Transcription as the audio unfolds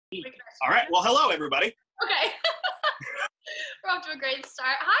All right. Well, hello, everybody. Okay. We're off to a great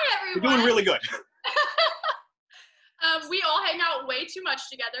start. Hi, everyone. We're doing really good. We all hang out way too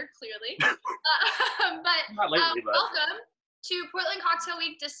much together, clearly. Not lately, but welcome to Portland Cocktail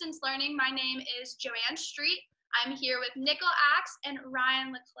Week Distance Learning. My name is JoAnn Street. I'm here with Nickle and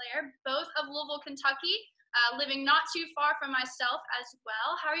Ryan LeClaire, both of Louisville, Kentucky, living not too far from myself as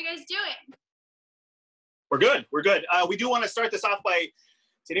well. How are you guys doing? We're good. We're good. We do want to start this off by,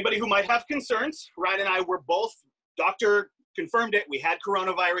 to anybody who might have concerns, Ryan and I were both, doctor confirmed it. We had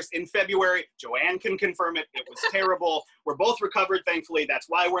coronavirus in February. JoAnn can confirm it. It was terrible. We're both recovered, thankfully. That's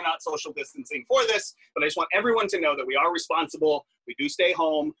why we're not social distancing for this. But I just want everyone to know that we are responsible. We do stay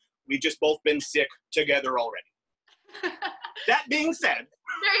home. We've just both been sick together already. That being said.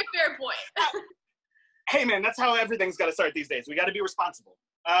 Very fair point. Hey, man, that's how everything's got to start these days. We got to be responsible.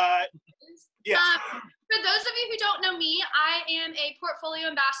 Yeah. For those of you who don't know me, I am a portfolio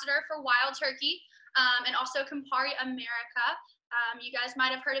ambassador for Wild Turkey and also Campari America. You guys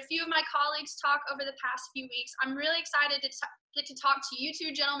might have heard a few of my colleagues talk over the past few weeks. I'm really excited to get to talk to you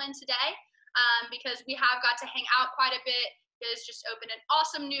two gentlemen today because we have got to hang out quite a bit. You guys just opened an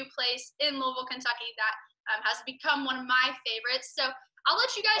awesome new place in Louisville, Kentucky that has become one of my favorites. So I'll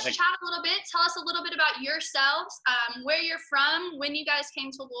let you guys chat a little bit. Tell us a little bit about yourselves, where you're from, when you guys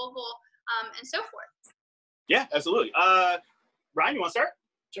came to Louisville, and so forth. Yeah, absolutely. Ryan, you want to start?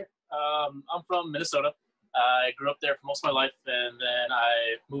 sure. I'm from Minnesota. I grew up there for most of my life, and then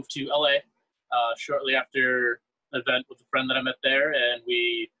I moved to LA shortly after an event with a friend that I met there, and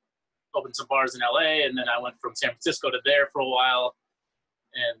we opened some bars in LA, and then I went from San Francisco to there for a while.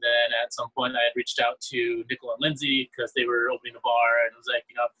 And then at some point, I had reached out to Nickle and Lindsay because they were opening a bar, and it was like,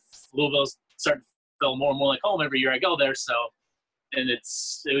 Louisville's starting to feel more and more like home every year I go there. So, and it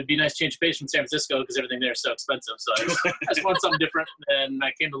would be a nice change of pace from San Francisco because everything there is so expensive. So I just wanted something different. And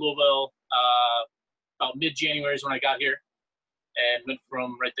I came to Louisville about mid-January is when I got here, and went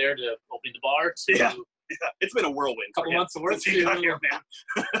from right there to opening the bar to. Yeah, it's been a whirlwind. A couple months of work. Since you got here,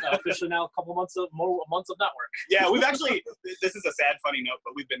 man. Officially now, a couple months of not work. Yeah, we've actually. This is a sad, funny note,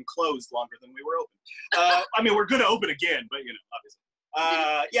 but we've been closed longer than we were open. I mean, we're going to open again, but obviously.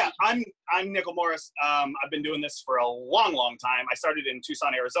 Yeah, I'm Nickle Morris. I've been doing this for a long, long time. I started in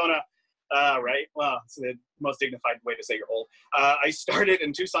Tucson, Arizona. Right? Well, it's the most dignified way to say you're old. I started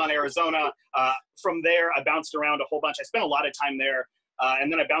in Tucson, Arizona. From there, I bounced around a whole bunch. I spent a lot of time there.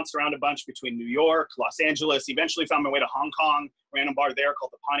 And then I bounced around a bunch between New York, Los Angeles, eventually found my way to Hong Kong, ran a bar there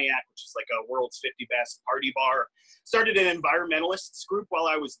called the Pontiac, which is like a world's 50 best party bar. Started an environmentalists group while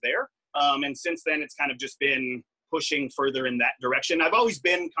I was there. And since then, it's kind of just been pushing further in that direction. I've always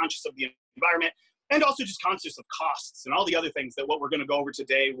been conscious of the environment and also just conscious of costs and all the other things that what we're going to go over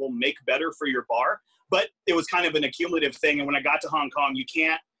today will make better for your bar. But it was kind of an accumulative thing. And when I got to Hong Kong,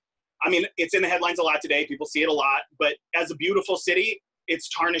 it's in the headlines a lot today. People see it a lot. But as a beautiful city, it's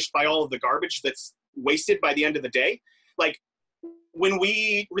tarnished by all of the garbage that's wasted by the end of the day. Like when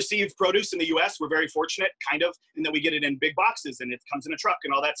we receive produce in the US, we're very fortunate kind of in that we get it in big boxes and it comes in a truck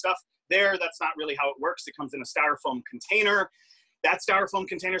and all that stuff. There, that's not really how it works. It comes in a styrofoam container. That styrofoam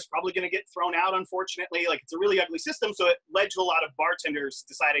container is probably going to get thrown out, unfortunately. Like it's a really ugly system. So it led to a lot of bartenders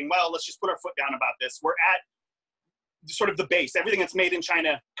deciding, well, let's just put our foot down about this. We're at sort of the base. Everything that's made in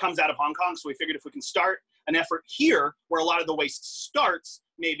China comes out of Hong Kong. So we figured if we can start an effort here where a lot of the waste starts,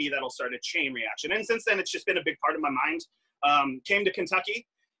 maybe that'll start a chain reaction. And since then, it's just been a big part of my mind. Came to Kentucky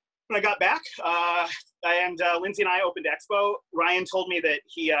when I got back, and Lindsay and I opened Expo. Ryan told me that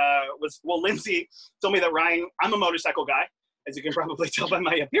Lindsay told me that Ryan, I'm a motorcycle guy, as you can probably tell by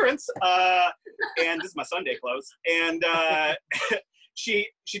my appearance, and this is my Sunday clothes. And she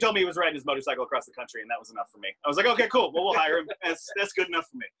told me he was riding his motorcycle across the country, and that was enough for me. I was like, okay, cool. Well, we'll hire him. That's good enough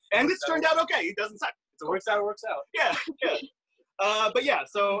for me. And it's turned out okay. He doesn't suck. It works out, it works out. Yeah, yeah. But yeah,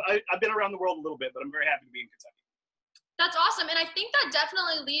 so I've been around the world a little bit, but I'm very happy to be in Kentucky. That's awesome. And I think that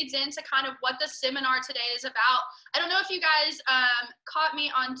definitely leads into kind of what the seminar today is about. I don't know if you guys caught me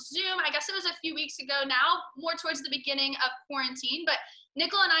on Zoom. I guess it was a few weeks ago now, more towards the beginning of quarantine. But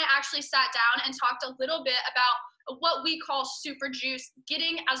Nickle and I actually sat down and talked a little bit about what we call super juice,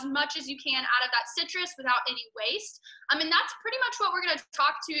 getting as much as you can out of that citrus without any waste. And that's pretty much what we're going to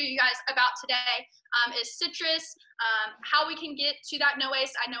talk to you guys about today is citrus, how we can get to that no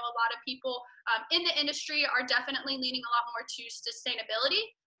waste. I know a lot of people in the industry are definitely leaning a lot more to sustainability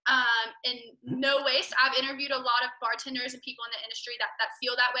and no waste. I've interviewed a lot of bartenders and people in the industry that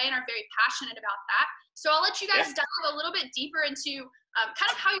feel that way and are very passionate about that. So I'll let you guys dive a little bit deeper into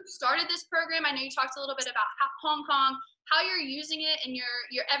kind of how you started this program. I know you talked a little bit about Hong Kong, how you're using it in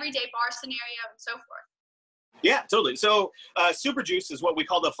your everyday bar scenario and so forth. Yeah, totally. So super juice is what we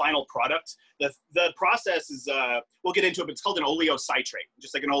call the final product. The process is, we'll get into it, but it's called an oleocitrate,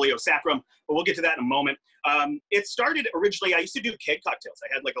 just like an oleosaccharum, but we'll get to that in a moment. It started originally, I used to do keg cocktails.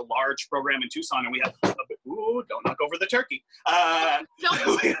 I had like a large program in Tucson, and we had, ooh, don't knock over the turkey.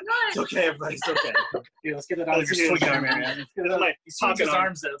 It's okay, everybody, it's okay. Yeah, let's get it out of your swing arm, man. He's talking his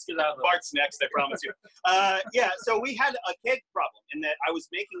arms there. Let's get it out of there. Bart's next, I promise you. Yeah, so we had a keg problem in that I was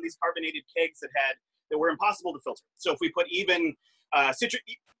making these carbonated kegs that were impossible to filter. So if we put even citrus,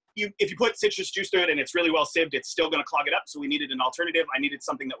 if you put citrus juice through it and it's really well sieved, it's still going to clog it up. So we needed an alternative. I needed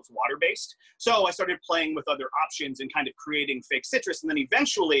something that was water-based. So I started playing with other options and kind of creating fake citrus. And then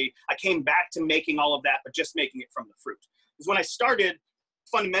eventually I came back to making all of that, but just making it from the fruit. Because when I started,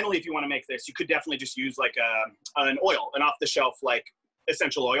 fundamentally, if you want to make this, you could definitely just use like an oil, an off-the-shelf like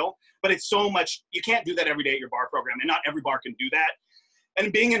essential oil. But it's so much, you can't do that every day at your bar program, and not every bar can do that.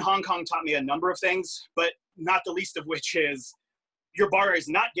 And being in Hong Kong taught me a number of things, but not the least of which is your bar is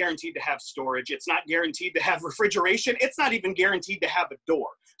not guaranteed to have storage. It's not guaranteed to have refrigeration. It's not even guaranteed to have a door.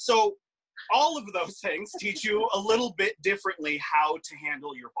 So all of those things teach you a little bit differently how to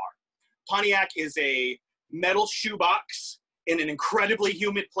handle your bar. Pontiac is a metal shoebox in an incredibly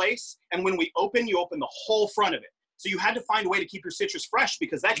humid place. And when we open, you open the whole front of it. So you had to find a way to keep your citrus fresh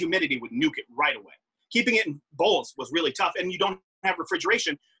because that humidity would nuke it right away. Keeping it in bowls was really tough, and you don't have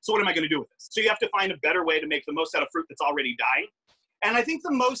refrigeration, so what am I going to do with this? So you have to find a better way to make the most out of fruit that's already dying. And I think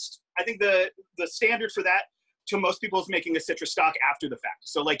the standard for that to most people is making a citrus stock after the fact.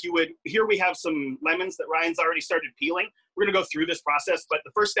 So like here we have some lemons that Ryan's already started peeling. We're going to go through this process, but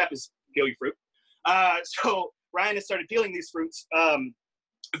the first step is peel your fruit. So Ryan has started peeling these fruits.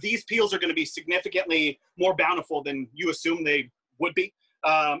 These peels are going to be significantly more bountiful than you assume they would be.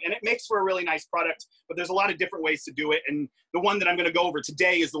 And it makes for a really nice product, but there's a lot of different ways to do it. And the one that I'm going to go over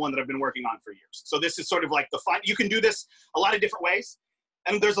today is the one that I've been working on for years. So this is sort of like you can do this a lot of different ways,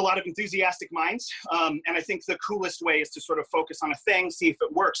 and there's a lot of enthusiastic minds. And I think the coolest way is to sort of focus on a thing, see if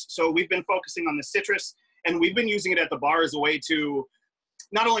it works. So we've been focusing on the citrus, and we've been using it at the bar as a way to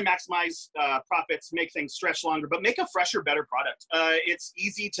not only maximize profits, make things stretch longer, but make a fresher, better product. It's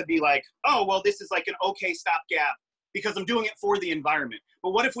easy to be like, oh, well, this is like an okay stopgap because I'm doing it for the environment.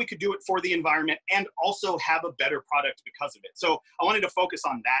 But what if we could do it for the environment and also have a better product because of it? So I wanted to focus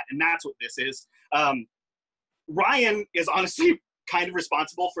on that, and that's what this is. Ryan is honestly kind of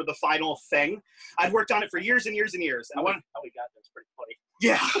responsible for the final thing. I'd worked on it for years and years and years. And how we got there is pretty funny.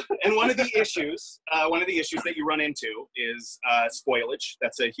 Yeah, and one of the issues that you run into is spoilage.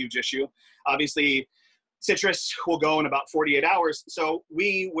 That's a huge issue. Obviously, citrus will go in about 48 hours. So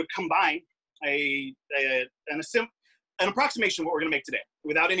we would combine an approximation of what we're going to make today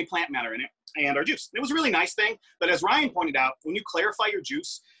without any plant matter in it and our juice. And it was a really nice thing, but as Ryan pointed out, when you clarify your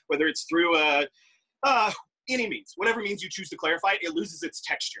juice, whether it's through any means, whatever means you choose to clarify it, it loses its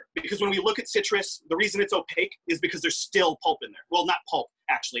texture. Because when we look at citrus, the reason it's opaque is because there's still pulp in there. Well, not pulp,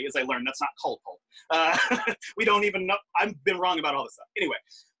 actually, as I learned, that's not called pulp. We don't even know, I've been wrong about all this stuff. Anyway,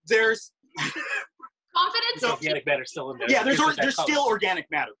 there's... Confidence? Organic matter still in there. Yeah, there's still organic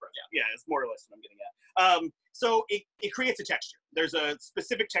matter, bro. Yeah, it's more or less what I'm getting at. So it creates a texture. There's a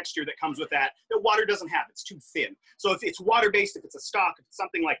specific texture that comes with that water doesn't have. It's too thin. So if it's water-based, if it's a stock, if it's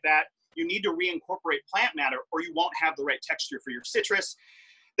something like that, you need to reincorporate plant matter or you won't have the right texture for your citrus.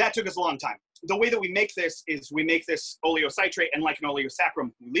 That took us a long time. The way that we make this is we make this oleocitrate, and like an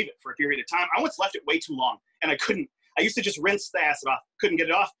oleosaccharum, we leave it for a period of time. I once left it way too long, and I used to just rinse the acid off, couldn't get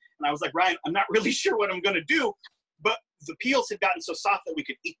it off. And I was like, Ryan, I'm not really sure what I'm going to do. But the peels had gotten so soft that we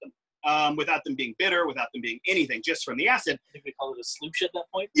could eat them without them being bitter, without them being anything, just from the acid. I think we call it a sloosh at that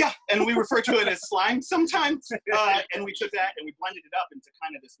point. Yeah, and we refer to it as slime sometimes. And we took that and we blended it up into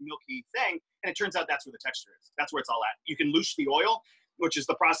kind of this milky thing. And it turns out that's where the texture is. That's where it's all at. You can loosh the oil, which is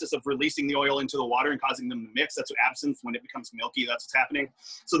the process of releasing the oil into the water and causing them to mix. That's what absinthe, when it becomes milky, that's what's happening.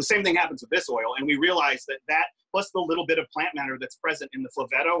 So the same thing happens with this oil. And we realized that plus the little bit of plant matter that's present in the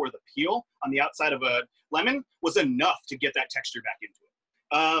flavetto or the peel on the outside of a lemon was enough to get that texture back into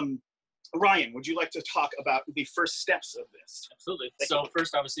it. Ryan, would you like to talk about the first steps of this? Absolutely. So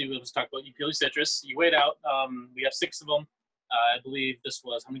first, obviously, we'll just talk about you peel your citrus. You weigh it out. We have 6 of them. I believe this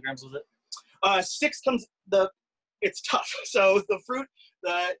was, how many grams was it? 6 comes, it's tough. So the fruit,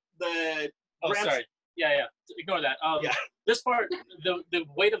 the oh, grams, sorry. Yeah. Ignore that. Yeah. This part, the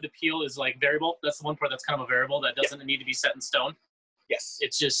weight of the peel is like variable. That's the one part that's kind of a variable that doesn't need to be set in stone. Yes.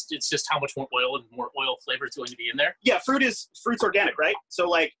 It's just how much more oil and more oil flavor is going to be in there. Yeah, fruit's organic, right? So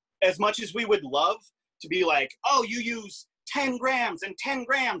like, as much as we would love to be like, oh, you use 10 grams and 10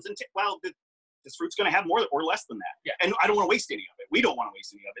 grams, and well, this fruit's going to have more or less than that. Yeah. And I don't want to waste any of it. We don't want to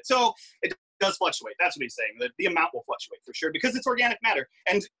waste any of it. So it does fluctuate. That's what he's saying. The amount will fluctuate for sure because it's organic matter.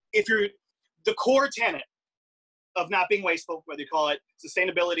 And if you're the core tenet of not being wasteful, whether you call it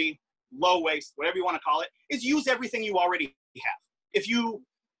sustainability, low waste, whatever you want to call it, is use everything you already have. If you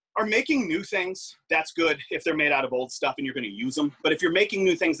are making new things, that's good if they're made out of old stuff and you're going to use them. But if you're making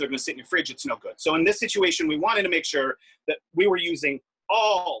new things that are going to sit in your fridge, it's no good. So in this situation, we wanted to make sure that we were using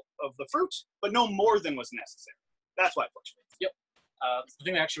all of the fruit, but no more than was necessary. That's why it fluctuates. Yep. The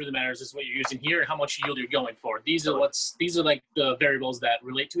thing that actually really matters is what you're using here and how much yield you're going for. These are like the variables that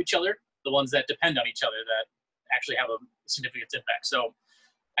relate to each other, the ones that depend on each other that actually have a significant impact. So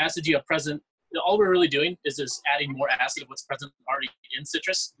acids you have present, all we're really doing is just adding more acid of what's present already in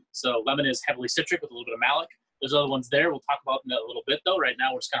citrus. So lemon is heavily citric with a little bit of malic. There's other ones there. We'll talk about them in a little bit though. Right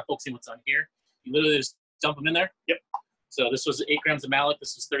now we're just kind of focusing what's on here. You literally just dump them in there. Yep. So this was 8 grams of malic.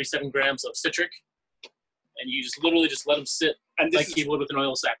 This was 37 grams of citric. And you just literally just let them sit and like you would with an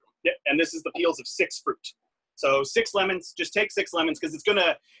oil saccharin. Yep. And this is the peels of 6 fruit. So 6 lemons, just take 6 lemons because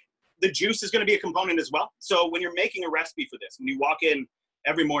the juice is going to be a component as well. So when you're making a recipe for this, when you walk in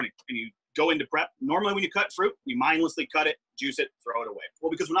every morning and you go into prep, normally when you cut fruit, you mindlessly cut it, juice it, throw it away.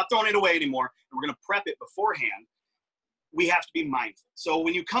 Well, because we're not throwing it away anymore and we're going to prep it beforehand, we have to be mindful. So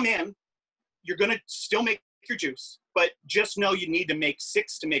when you come in, you're going to still make your juice, but just know you need to make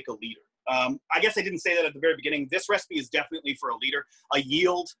 6 to make a liter. I guess I didn't say that at the very beginning. This recipe is definitely for a liter, a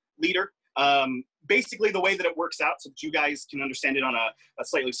yield liter. Basically, the way that it works out, so that you guys can understand it on a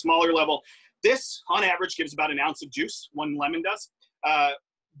slightly smaller level, this, on average, gives about an ounce of juice, 1 lemon does.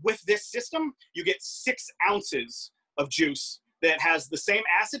 With this system, you get 6 ounces of juice that has the same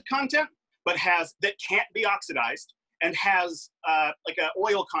acid content, but that can't be oxidized, and has like an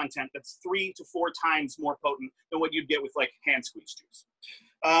oil content that's 3 to 4 times more potent than what you'd get with like hand squeezed juice.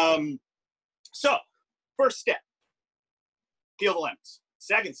 So, first step, peel the lemons.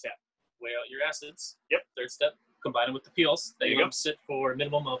 Second step, weigh out your acids. Yep. Third step, combine them with the peels. They let them sit for a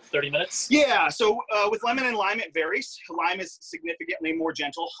minimum of 30 minutes. Yeah, so with lemon and lime, it varies. Lime is significantly more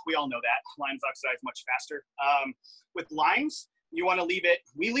gentle. We all know that. Limes oxidize much faster. With limes, you want to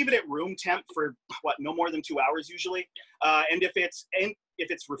we leave it at room temp for, no more than 2 hours usually. And if it's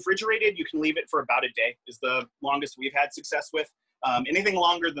refrigerated, you can leave it for about a day, is the longest we've had success with. Anything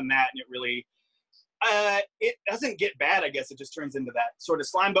longer than that, and it doesn't get bad, I guess. It just turns into that sort of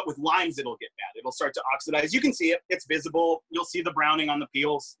slime. But with limes, it'll get bad. It'll start to oxidize. You can see it. It's visible. You'll see the browning on the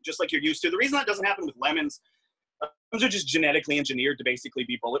peels, just like you're used to. The reason that doesn't happen with lemons, lemons are just genetically engineered to basically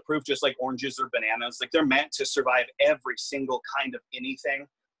be bulletproof, just like oranges or bananas. Like, they're meant to survive every single kind of anything.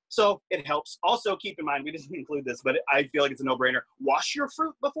 So it helps. Also, keep in mind, we didn't include this, but I feel like it's a no-brainer. Wash your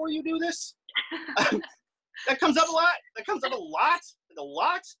fruit before you do this. That comes up a lot. Like a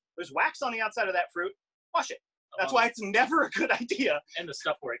lot. There's wax on the outside of that fruit. Wash it. That's why it's never a good idea. And the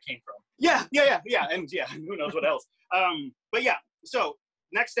stuff where it came from. Yeah. And yeah, who knows what else. But yeah, so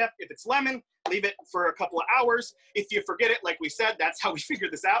next step, if it's lemon, leave it for a couple of hours. If you forget it, like we said, that's how we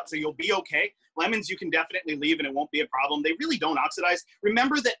figured this out, so you'll be okay. Lemons you can definitely leave and it won't be a problem. They really don't oxidize.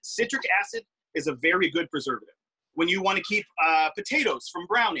 Remember that citric acid is a very good preservative. When you want to keep potatoes from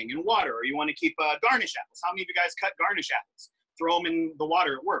browning in water, or you want to keep garnish apples. How many of you guys cut garnish apples? Throw them in the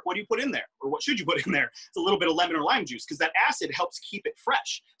water at work. What do you put in there? Or what should you put in there? It's a little bit of lemon or lime juice, because that acid helps keep it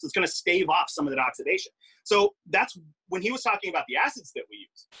fresh. So it's going to stave off some of that oxidation. So that's when he was talking about the acids that we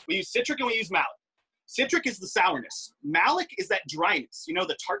use. We use citric and we use malic. Citric is the sourness. Malic is that dryness. You know,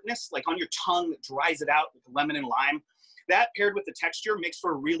 the tartness, like on your tongue, that dries it out with lemon and lime. That paired with the texture makes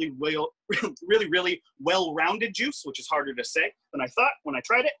for a really well-rounded juice, which is harder to say than I thought when I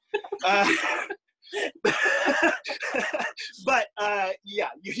tried it. But yeah,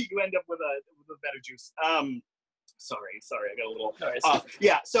 you end up with a better juice. Sorry, I got a little off.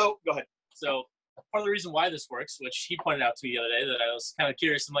 Yeah, so go ahead. So part of the reason why this works, which he pointed out to me the other day, that I was kind of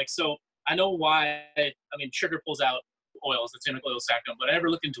curious. I'm like, so I know why. I mean, sugar pulls out oils, the oil saccharin, but I never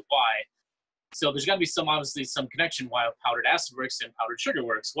looked into why. So there's got to be obviously some connection why powdered acid works and powdered sugar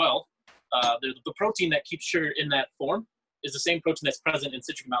works. Well, the protein that keeps sugar in that form is the same protein that's present in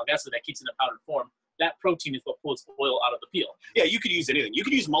citric and malic acid that keeps it in a powdered form. That protein is what pulls oil out of the peel. Yeah, you could use anything. You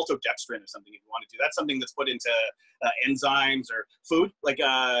could use maltodextrin or something if you wanted to. That's something that's put into enzymes or food. Like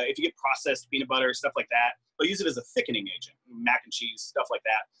if you get processed peanut butter, stuff like that, they'll use it as a thickening agent. Mac and cheese, stuff like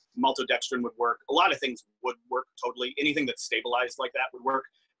that. Maltodextrin would work. A lot of things would work totally. Anything that's stabilized like that would work,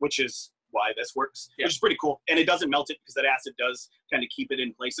 which is why this works, which is pretty cool. And it doesn't melt it because that acid does kind of keep it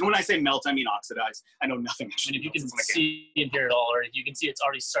in place. And when I say melt, I mean oxidize. I know nothing. And if you can see in here at all, or if you can see it's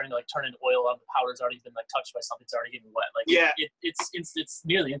already starting to like turn into oil, the powder's already been like touched by something, it's already getting wet. Like it's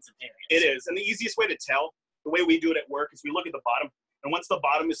nearly instantaneous. It is. And the easiest way to tell, the way we do it at work, is we look at the bottom. And once the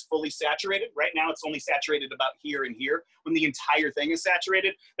bottom is fully saturated, right now it's only saturated about here and here. When the entire thing is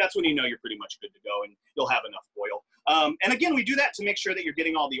saturated, that's when you know you're pretty much good to go and you'll have enough oil. And again, we do that to make sure that you're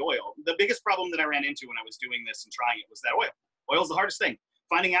getting all the oil. The biggest problem that I ran into when I was doing this and trying it was that oil. Oil's the hardest thing.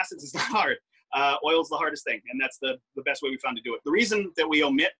 Finding acids is not hard. Oil's the hardest thing, and that's the best way we found to do it. The reason that we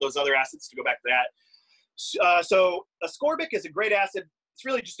omit those other acids, to go back to that, so ascorbic is a great acid. It's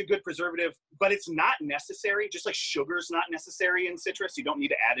really just a good preservative, but it's not necessary. Just like sugar is not necessary in citrus. You don't need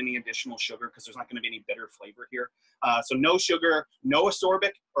to add any additional sugar because there's not going to be any bitter flavor here. So no sugar, no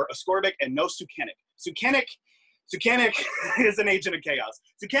ascorbic, and no succinic. Succinic is an agent of chaos.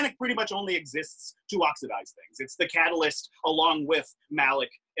 Succinic pretty much only exists to oxidize things. It's the catalyst along with malic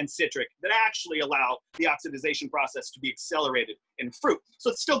and citric that actually allow the oxidization process to be accelerated in fruit. So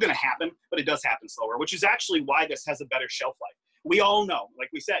it's still going to happen, but it does happen slower, which is actually why this has a better shelf life. We all know, like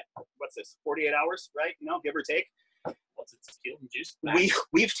we said, what's this, 48 hours, right? You know, give or take. What's its juice?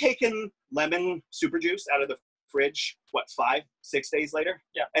 We've taken lemon super juice out of the fridge, what, 5-6 days later?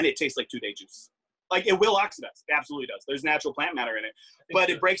 Yeah. And it tastes like 2-day juice. Like, it will oxidize. It absolutely does. There's natural plant matter in it. But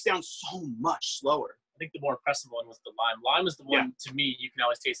it breaks down so much slower. I think the more impressive one was the lime. Lime is the one, to me, you can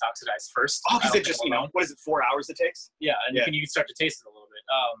always taste oxidized first. Oh, because it just, what is it, 4 hours it takes? Yeah, and you can start to taste it a little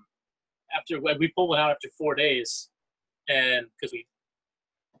bit. We pulled one out after 4 days, and because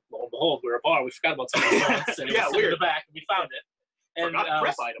lo and behold, we were a bar, we forgot about some of the plants, and it was in the back, and we found it. And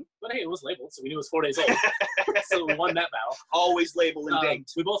prep item. But hey, it was labeled, so we knew it was 4 days old. So we won that battle. Always label and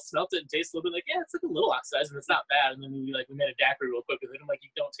date. We both smelt it and tasted a little bit like, yeah, it's like a little oxidized, and it's not bad. And then we made a daiquiri real quick with it. I'm like, you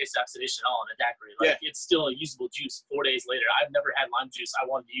don't taste oxidation at all in a daiquiri. Like, it's still a usable juice 4 days later. I've never had lime juice I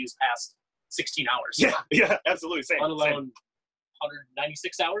wanted to use past 16 hours. Yeah, absolutely. Same. Let alone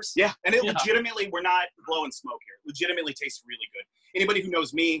 196 hours. Yeah, and it legitimately, we're not blowing smoke here. Legitimately tastes really good. Anybody who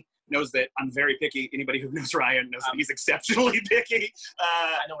knows me knows that I'm very picky. Anybody who knows Ryan knows that he's exceptionally picky.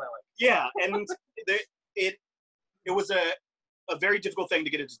 I know what I like. Yeah, and it was a very difficult thing to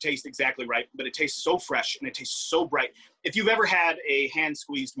get it to taste exactly right, but it tastes so fresh and it tastes so bright. If you've ever had a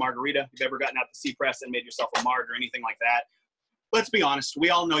hand-squeezed margarita, if you've ever gotten out the C-press and made yourself a marg or anything like that, let's be honest, we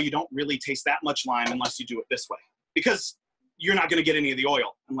all know you don't really taste that much lime unless you do it this way. Because you're not going to get any of the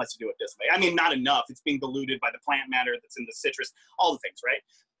oil unless you do it this way. I mean, not enough. It's being diluted by the plant matter that's in the citrus, all the things, right?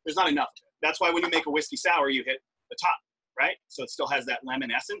 There's not enough of it. That's why when you make a whiskey sour, you hit the top, right? So it still has that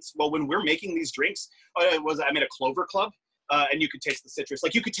lemon essence. Well, when we're making these drinks, I made a Clover Club, and you could taste the citrus.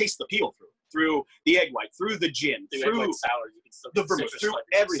 Like, you could taste the peel through the egg white, through the gin, through egg white sour, you can still the vermouth, through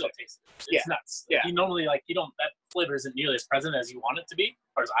everything. It's nuts. Yeah. You normally, that flavor isn't nearly as present as you want it to be,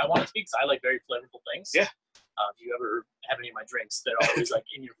 or as I want it to be, because I like very flavorful things. Yeah. If you ever have any of my drinks, they're always like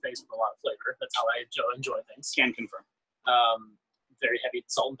in your face with a lot of flavor. That's how I enjoy things. Can confirm. Very heavy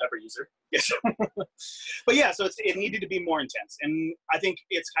salt and pepper user. Yes. But yeah, so it needed to be more intense. And I think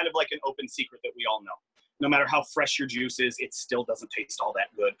it's kind of like an open secret that we all know. No matter how fresh your juice is, it still doesn't taste all that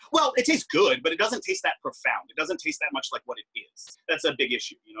good. Well, it tastes good, but it doesn't taste that profound. It doesn't taste that much like what it is. That's a big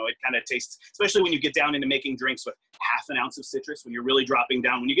issue. You know, it kind of tastes, especially when you get down into making drinks with half an ounce of citrus, when you're really dropping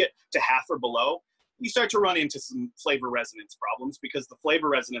down, when you get to half or below, you start to run into some flavor resonance problems because the flavor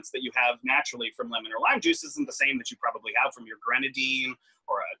resonance that you have naturally from lemon or lime juice isn't the same that you probably have from your grenadine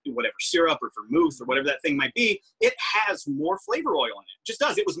or whatever syrup or vermouth or whatever that thing might be. It has more flavor oil in it. It just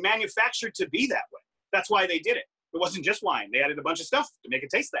does. It was manufactured to be that way. That's why they did it. It wasn't just wine. They added a bunch of stuff to make it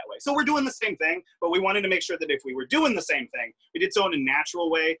taste that way. So we're doing the same thing, but we wanted to make sure that if we were doing the same thing, we did so in a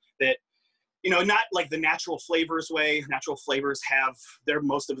natural way that, you know, not like the natural flavors way. Natural flavors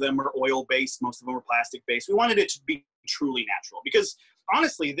most of them are oil-based, most of them are plastic-based. We wanted it to be truly natural because,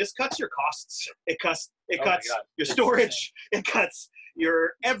 honestly, this cuts your costs. It cuts your storage. It cuts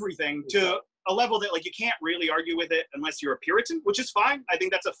your everything to a level that, like, you can't really argue with it unless you're a Puritan, which is fine. I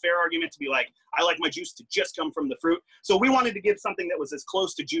think that's a fair argument to be like, I like my juice to just come from the fruit. So we wanted to give something that was as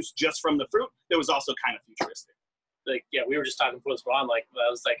close to juice just from the fruit that was also kind of futuristic. We were just talking before this on, I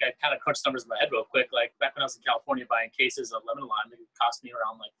kind of crunched numbers in my head real quick. Like, back when I was in California buying cases of lemon and lime, it cost me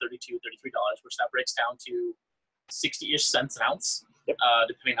around $32, $33, which that breaks down to 60-ish cents an ounce,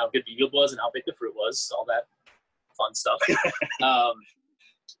 depending on how good the yield was and how big the fruit was, all that fun stuff.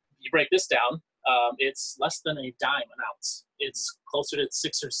 You break this down, it's less than a dime an ounce. It's closer to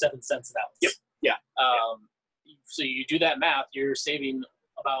 6 or 7 cents an ounce. Yep. Yeah. So you do that math, you're saving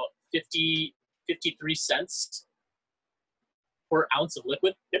about 53 cents per ounce of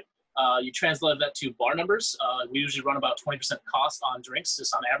liquid. Yep. You translate that to bar numbers. We usually run about 20% cost on drinks,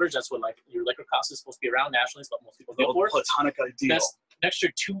 just on average. That's what your liquor cost is supposed to be around nationally. It's what most people go for. Platonica deal. extra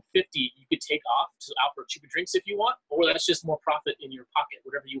 $2.50 you could take off to offer cheaper drinks if you want, or that's just more profit in your pocket,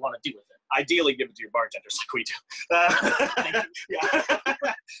 whatever you want to do with it. Ideally, give it to your bartenders like we do. Yeah.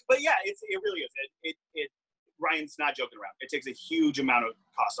 But yeah, it really is. Ryan's not joking around. It takes a huge amount of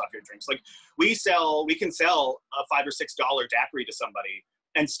cost off your drinks. Like we can sell a $5 or $6 daiquiri to somebody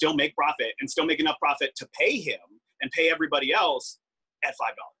and still make profit and still make enough profit to pay him and pay everybody else at $5,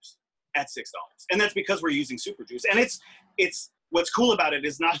 at $6. And that's because we're using super juice. And it's what's cool about it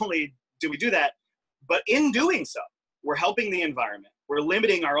is not only do we do that, but in doing so, we're helping the environment. We're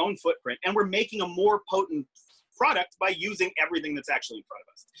limiting our own footprint, and we're making a more potent product by using everything that's actually in front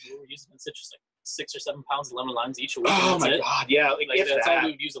of us. We're using citrus, like 6 or 7 pounds of lemon limes each a week. Oh my God, yeah. Like that's all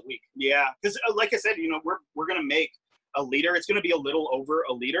we would use a week. Yeah, because like I said, we're going to make a liter. It's going to be a little over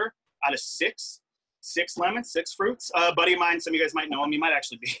a liter out of six lemons, 6 fruits. A buddy of mine, some of you guys might know him. He might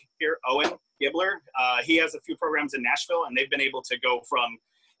actually be here, Owen Gibbler. He has a few programs in Nashville, and they've been able to go from,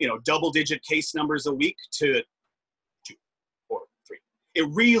 double-digit case numbers a week to 2 or 3. It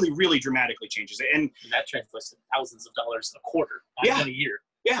really, really dramatically changes it. And that translates to thousands of dollars a quarter, not even a year.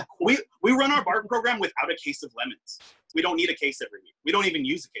 Yeah, we run our bar program without a case of lemons. We don't need a case every week. We don't even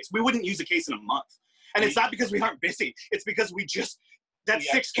use a case. We wouldn't use a case in a month. And it's not because we aren't busy. It's because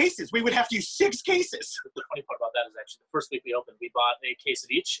that's 6 cases. We would have to use 6 cases. The funny part about that is actually the first week we opened, we bought a case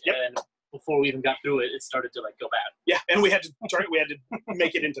of each, and before we even got through it, it started to go bad. Yeah, and we had to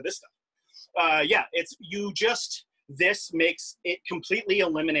make it into this stuff. This makes it completely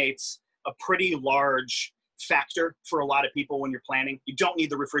eliminates a pretty large factor for a lot of people when you're planning. You don't need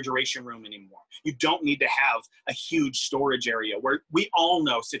the refrigeration room anymore. You don't need to have a huge storage area where we all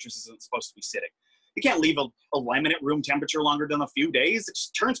know citrus isn't supposed to be sitting. You can't leave a lemon at room temperature longer than a few days. It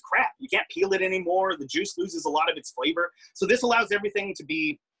just turns crap. You can't peel it anymore. The juice loses a lot of its flavor. So this allows everything to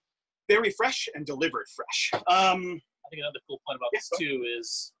be very fresh and delivered fresh. I think another cool point about this too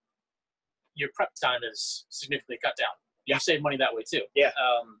is your prep time is significantly cut down. You save money that way too. Yeah.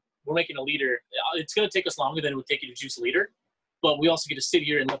 We're making a liter. It's going to take us longer than it would take you to juice a liter, but we also get to sit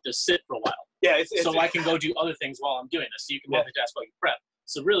here and let this sit for a while. Yeah. So I can go do other things while I'm doing this. So you can multitask while you prep.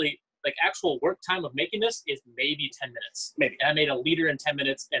 So really, actual work time of making this is maybe 10 minutes. Maybe. And I made a liter in 10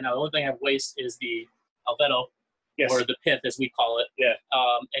 minutes, and the only thing I waste is the Alvedo, or the pith, as we call it. Yeah.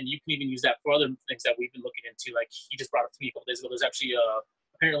 And you can even use that for other things that we've been looking into. Like he just brought up to me a couple days ago. There's actually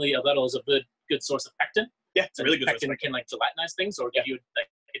apparently Alvedo is a good source of pectin. Yeah, it's a really good source. Pectin can gelatinize things or give you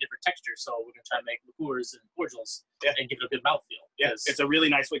a different texture. So we're gonna try to make liqueurs and cordials and give it a good mouthfeel. Yeah, it's a really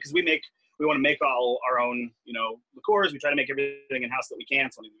nice way because we want to make all our own, liqueurs. We try to make everything in-house that we can.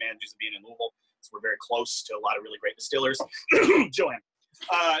 It's one of the advantages of being in Louisville. So we're very close to a lot of really great distillers. JoAnn.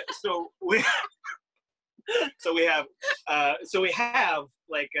 We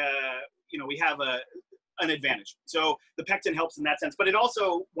have an advantage. So the pectin helps in that sense. But it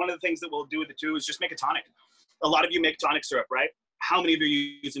also, one of the things that we'll do with it too is just make a tonic. A lot of you make tonic syrup, right? How many of you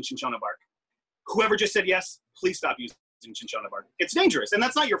are using cinchona bark? Whoever just said yes, please stop using cinchona bark. It's dangerous, and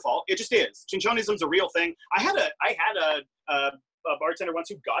that's not your fault. It just is. Cinchonism's a real thing. I had a bartender once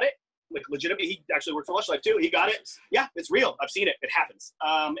who got it, legitimately. He actually worked for Lush Life too. He got it. Yeah, it's real. I've seen it. It happens.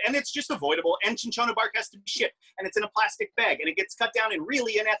 And it's just avoidable. And cinchona bark has to be shipped, and it's in a plastic bag, and it gets cut down in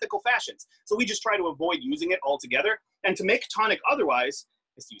really unethical fashions. So we just try to avoid using it altogether. And to make tonic otherwise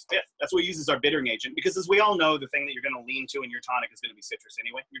is to use pith. That's what we use as our bittering agent, because as we all know, the thing that you're going to lean to in your tonic is going to be citrus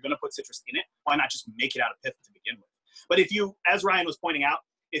anyway. You're going to put citrus in it. Why not just make it out of pith to begin with? But if you, as Ryan was pointing out,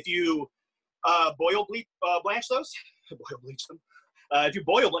 if you blanch those, bleach them. If you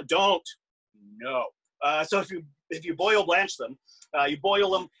boil, don't. No. So if you boil blanch them, you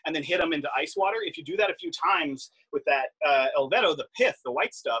boil them and then hit them into ice water. If you do that a few times with that Alvedo, the pith, the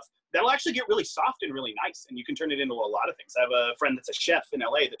white stuff, that'll actually get really soft and really nice, and you can turn it into a lot of things. I have a friend that's a chef in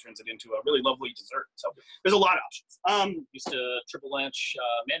LA that turns it into a really lovely dessert. So there's a lot of options. Used to triple blanch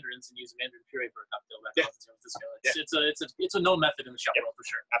mandarins and use mandarin puree for a cocktail back in San Francisco. It's a known method in the shop world for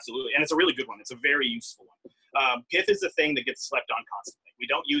sure. Absolutely, and it's a really good one. It's a very useful one. Pith is a thing that gets slept on constantly. We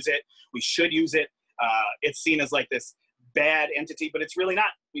don't use it. We should use it. It's seen as like this bad entity, but it's really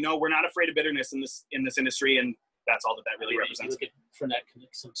not. We're not afraid of bitterness in this industry, and that's all that really represents. You look at Fernet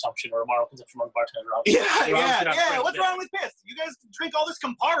consumption or moral consumption among bartenders. Yeah. What's wrong with pith? You guys drink all this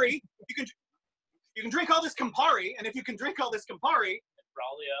Campari. You can drink all this Campari, and if you can drink all this Campari,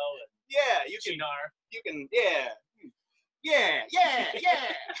 Braulio and you can. Chinar. You can. Yeah.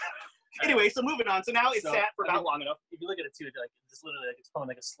 Anyway, so moving on. So now it's sat for about long enough. If you look at it too, it's literally it's pouring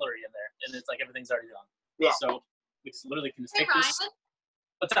like a slurry in there, and it's like everything's already done. Yeah. So we just literally can just take Ryan, this.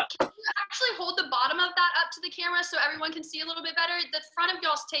 What's up? Can you actually hold the bottom of that up to the camera so everyone can see a little bit better? The front of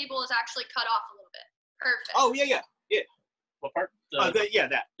y'all's table is actually cut off a little bit. Perfect. Oh yeah. What part? Yeah, that. Yeah,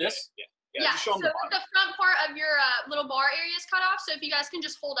 This? Just show so them the bottom. the front part of your little bar area is cut off, so if you guys can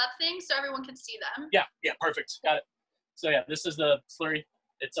just hold up things so everyone can see them. Yeah. Yeah, perfect. Got it. So yeah, this is the slurry.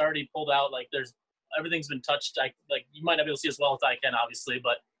 It's already pulled out. Like everything's been touched. Like you might not be able to see as well as I can, obviously,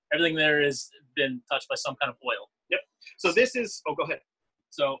 but everything there has been touched by some kind of oil. Yep. So this is, go ahead.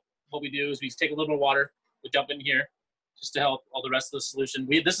 So what we do is we take a little bit of water, we dump in here just to help all the rest of the solution.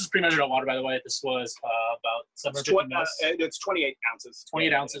 This is pre-measured out water, by the way. This was about 750 mils. It's 28 ounces.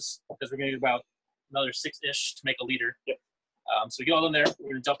 28 ounces, because we're going to get about another 6-ish to make a liter. Yep. So we get all in there.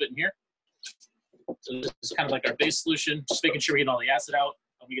 We're going to dump it in here. So this is kind of like our base solution, just making sure we get all the acid out.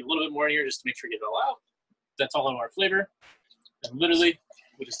 And we get a little bit more in here just to make sure we get it all out. That's all of our flavor. And literally,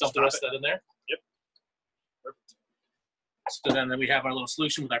 we just dump the rest of that in there. Yep. Perfect. So then we have our little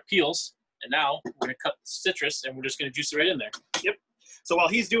solution with our peels. And now we're going to cut the citrus, and we're just going to juice it right in there. Yep. So while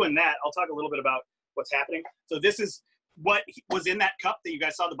he's doing that, I'll talk a little bit about what's happening. So this is what was in that cup that you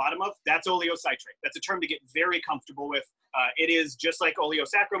guys saw the bottom of. That's oleocitrate. That's a term to get very comfortable with. It is just like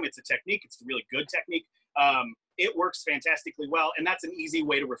oleosaccharum. It's a technique. It's a really good technique. It works fantastically well, and that's an easy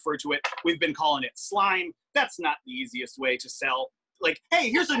way to refer to it. We've been calling it slime. That's not the easiest way to sell. Like,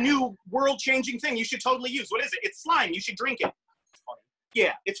 hey, here's a new world-changing thing you should totally use. What is it? It's slime. You should drink it.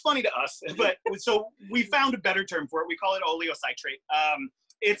 Yeah, it's funny to us, but so we found a better term for it. We call it oleocitrate.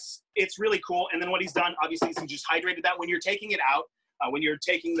 It's really cool. And then what he's done, obviously, is he just hydrated that. When you're taking it out, when you're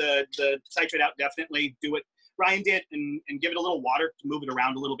taking the citrate out, definitely do it. Ryan did, and give it a little water to move it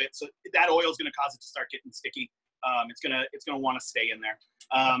around a little bit. So that oil is going to cause it to start getting sticky. It's gonna want to stay in there.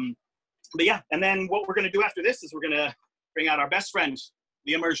 But yeah, and then what we're going to do after this is we're going to bring out our best friend,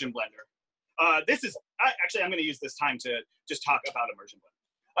 the immersion blender. This is actually, I'm going to use this time to just talk about immersion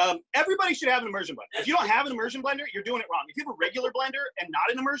blender. Everybody should have an immersion blender. If you don't have an immersion blender, you're doing it wrong. If you have a regular blender and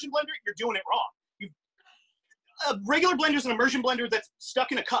not an immersion blender, you're doing it wrong. A regular blender is an immersion blender that's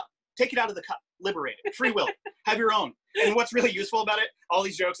stuck in a cup. Take it out of the cup. Liberate it. Free will. Have your own. And what's really useful about it, all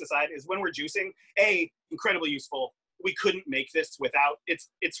these jokes aside, is when we're juicing, incredibly useful. We couldn't make this without, it's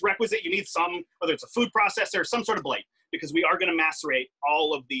requisite. You need some, whether it's a food processor, some sort of blade, because we are going to macerate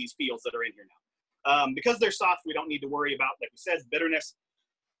all of these peels that are in here now. Because they're soft, we don't need to worry about, like we said, bitterness.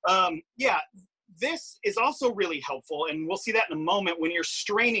 Yeah, this is also really helpful, and we'll see that in a moment when you're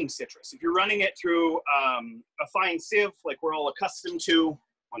straining citrus. If you're running it through a fine sieve, like we're all accustomed to,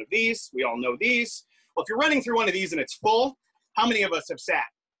 one of these, we all know these. Well, if you're running through one of these and it's full, how many of us have sat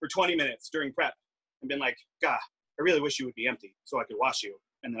for 20 minutes during prep and been like, God, I really wish you would be empty so I could wash you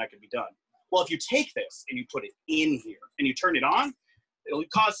and then I could be done. Well, if you take this and you put it in here and you turn it on, it'll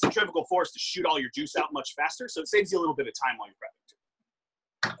cause centrifugal force to shoot all your juice out much faster, so it saves you a little bit of time while you're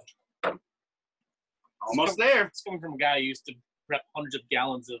prepping too. Almost there. It's coming from a guy who used to prep hundreds of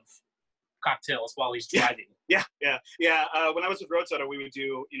gallons of cocktails while he's driving. Yeah. When I was with Road Soda, we would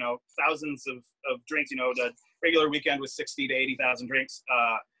do, thousands of drinks. The regular weekend was 60 to 80,000 drinks.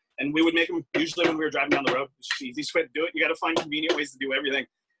 And we would make them usually when we were driving down the road. It's the easiest way to do it. You got to find convenient ways to do everything.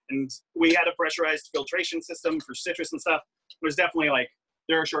 And we had a pressurized filtration system for citrus and stuff. It was definitely like,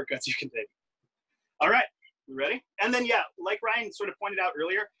 there are shortcuts you can take. All right, you ready? And then, yeah, like Ryan sort of pointed out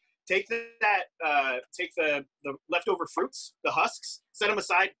earlier, take the leftover fruits, the husks, set them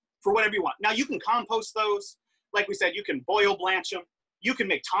aside for whatever you want. Now, you can compost those. Like we said, you can boil blanch them. You can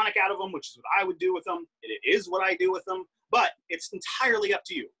make tonic out of them, which is what I would do with them. It is what I do with them, but it's entirely up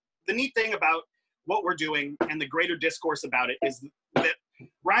to you. The neat thing about what we're doing and the greater discourse about it is that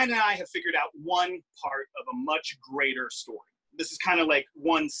Ryan and I have figured out one part of a much greater story. This is kind of like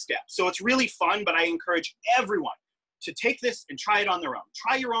one step. So it's really fun, but I encourage everyone to take this and try it on their own.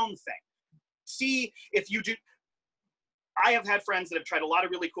 Try your own thing. See if you do. I have had friends that have tried a lot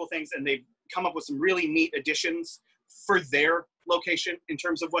of really cool things, and they've come up with some really neat additions for their location in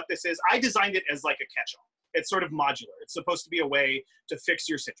terms of what this is. I designed it as like a catch-all. It's sort of modular. It's supposed to be a way to fix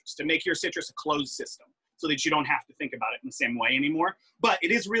your citrus, to make your citrus a closed system so that you don't have to think about it in the same way anymore. But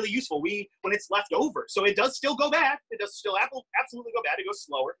it is really useful when it's left over. So it does still go bad. It does still absolutely go bad. It goes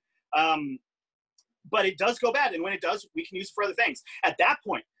slower. But it does go bad. And when it does, we can use it for other things. At that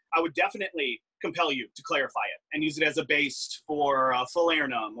point, I would definitely compel you to clarify it and use it as a base for a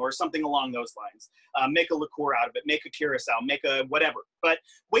falernum or something along those lines. Make a liqueur out of it, make a curacao, make a whatever. But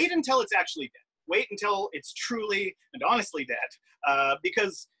wait until it's actually dead. Wait until it's truly and honestly dead.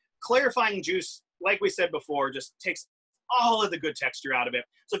 Because clarifying juice, like we said before, just takes all of the good texture out of it.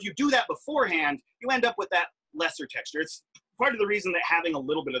 So if you do that beforehand, you end up with that lesser texture. It's part of the reason that having a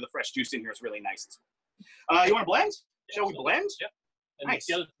little bit of the fresh juice in here is really nice. You want to blend? Shall we blend? Yep. And Nice.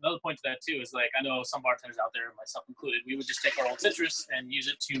 Another point to that too is, like, I know some bartenders out there, myself included, we would just take our old citrus and use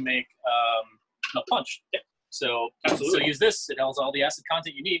it to make punch. Yeah. So, Absolutely. so use this. It holds all the acid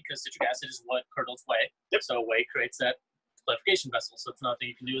content you need because citric acid is what curdles whey. Yep. So whey creates that clarification vessel. So it's another thing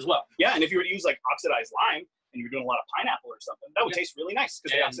you can do as well. Yeah, and if you were to use like oxidized lime and you're doing a lot of pineapple or something, that would taste really nice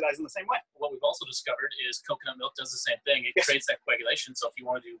because they oxidize in the same way. What we've also discovered is coconut milk does the same thing. It creates that coagulation. So if you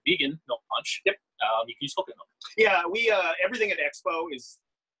want to do vegan milk punch, you can use coconut milk. Yeah, we everything at Expo it's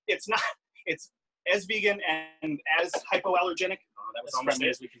as vegan and as hypoallergenic. That was as friendly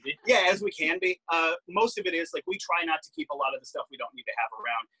as we can be. Yeah, as we can be. Most of it is like we try not to keep a lot of the stuff we don't need to have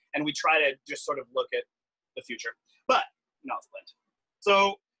around, and we try to just sort of look at the future. But no, it's blend.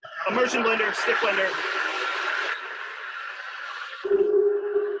 So immersion blender, stick blender.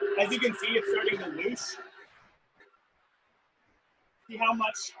 As you can see, it's starting to loose. See how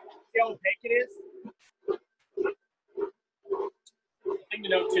opaque it is? The thing to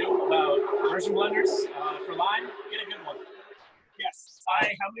note too about immersion blenders for lime, get a good one. Yes.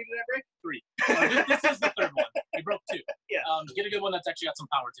 How many did I break? 3. This is the 3rd one. We broke 2. Yeah. Get a good one that's actually got some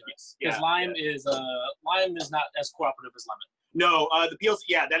power to it. Because Yeah. lime is not as cooperative as lemon. No, the peels.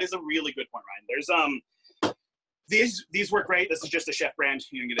 Yeah, that is a really good point, Ryan. There's these work great. This is just a chef brand.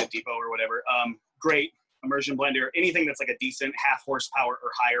 You can get it at Depot or whatever. Great immersion blender. Anything that's like a decent half horsepower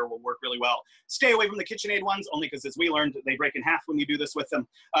or higher will work really well. Stay away from the KitchenAid ones, only because as we learned, they break in half when you do this with them.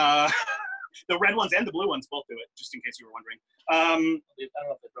 The red ones and the blue ones both do it, just in case you were wondering. I don't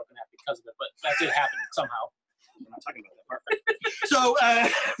know if they broke in half because of it, but that did happen somehow. We're not talking about that part. So,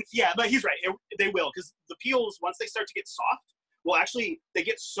 yeah, but he's right. They will, because the peels, once they start to get soft, well, actually, they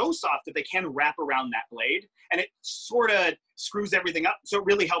get so soft that they can wrap around that blade, and it sort of screws everything up. So it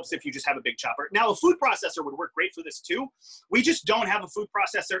really helps if you just have a big chopper. Now, a food processor would work great for this, too. We just don't have a food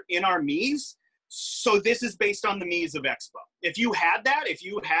processor in our Mies, so this is based on the Mies of Expo. If you had that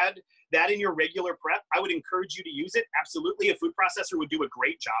in your regular prep, I would encourage you to use it. Absolutely, a food processor would do a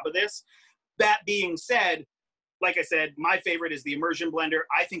great job of this. That being said, like I said, my favorite is the immersion blender.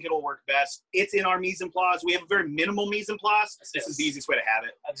 I think it'll work best. It's in our mise en place. We have a very minimal mise en place. This is the easiest way to have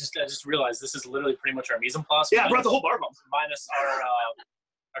it. I just realized this is literally pretty much our mise en place. Yeah, I brought the whole barbell. Minus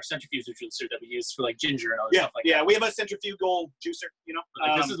our centrifuge juicer that we use for like ginger and other stuff like that. Yeah, we have a centrifugal juicer, you know.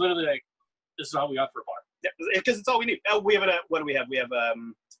 Like, this is literally like, this is all we got for a bar. Yeah, because it's all we need. We have what do we have? We have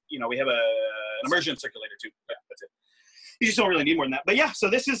an immersion circulator too. Yeah, that's it. You just don't really need more than that. But yeah, so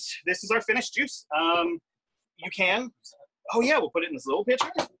this is our finished juice. You can. Oh yeah, we'll put it in this little pitcher.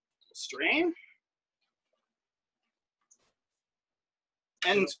 Strain.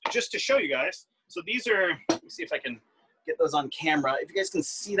 And just to show you guys, so these are. Let me see if I can get those on camera. If you guys can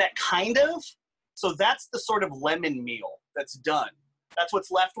see that, kind of. So that's the sort of lemon meal that's done. That's what's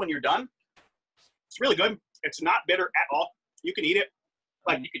left when you're done. It's really good. It's not bitter at all. You can eat it.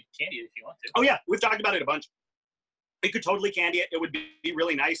 Like you could candy it if you want to. Oh yeah, we've talked about it a bunch. You could totally candy it. It would be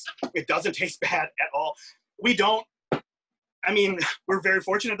really nice. It doesn't taste bad at all. We don't. I mean, we're very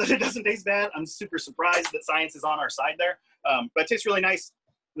fortunate that it doesn't taste bad. I'm super surprised that science is on our side there. But it tastes really nice.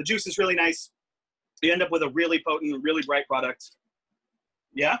 The juice is really nice. You end up with a really potent, really bright product.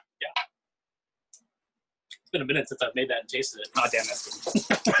 Yeah? Yeah. It's been a minute since I've made that and tasted it. Oh, damn, that's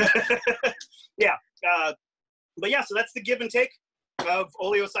good. Yeah. But yeah, so that's the give and take of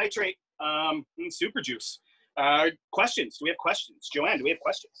oleocitrate super juice. Questions? Do we have questions? JoAnn, do we have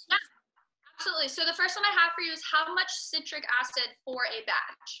questions? Yeah, absolutely. So the first one I have for you is how much citric acid for a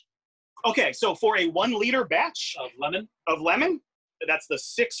batch? Okay, so for a 1 liter batch of lemon, that's the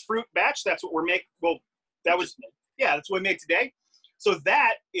 6 fruit batch. That's what we're making. Well, that's what we made today. So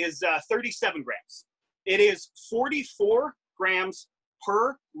that is 37 grams. It is 44 grams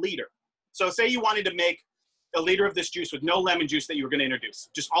per liter. So say you wanted to make a liter of this juice with no lemon juice that you were going to introduce,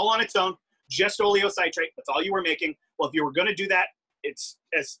 just all on its own, just oleocitrate. That's all you were making. Well, if you were going to do that, it's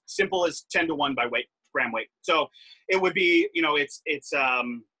as simple as 10 to 1 by gram weight. So it would be, it's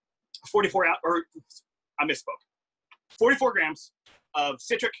 44 out, or I misspoke. 44 grams of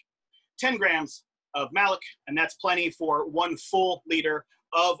citric, 10 grams of malic, and that's plenty for 1 full liter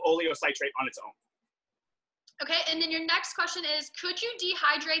of oleocitrate on its own. Okay, and then your next question is, could you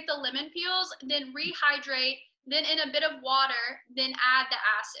dehydrate the lemon peels, then rehydrate, then in a bit of water, then add the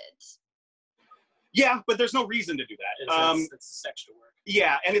acids? Yeah, but there's no reason to do that. It's extra work.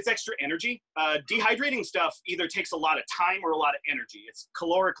 Yeah, and it's extra energy. Dehydrating stuff either takes a lot of time or a lot of energy. It's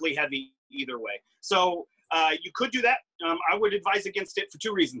calorically heavy either way. So you could do that. I would advise against it for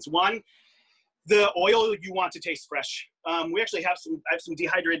 2 reasons. One, the oil you want to taste fresh. We actually have I have some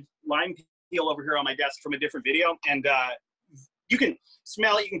dehydrated lime peel over here on my desk from a different video, and you can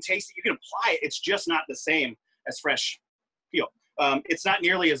smell it, you can taste it, you can apply it. It's just not the same as fresh peel. It's not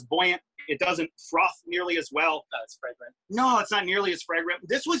nearly as buoyant. It doesn't froth nearly as well. It's fragrant. No, it's not nearly as fragrant.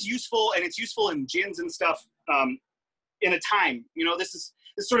 This was useful, and it's useful in gins and stuff. in a time. You know, this is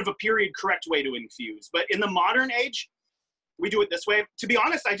sort of a period correct way to infuse. But in the modern age, we do it this way. To be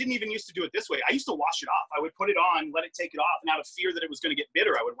honest, I didn't even used to do it this way. I used to wash it off. I would put it on, let it take it off, and out of fear that it was going to get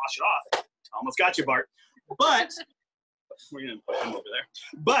bitter, I would wash it off. Almost got you, Bart. But we're going to put him over there.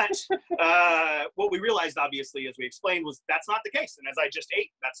 But what we realized, obviously, as we explained, was that's not the case. And as I just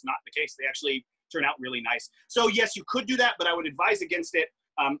ate, that's not the case. They actually turn out really nice. So yes, you could do that, but I would advise against it.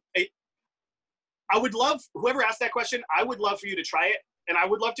 I would love, whoever asked that question, I would love for you to try it. And I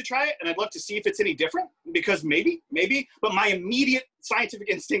would love to try it, and I'd love to see if it's any different, because maybe, but my immediate scientific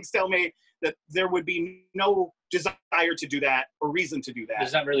instincts tell me that there would be no desire to do that or reason to do that.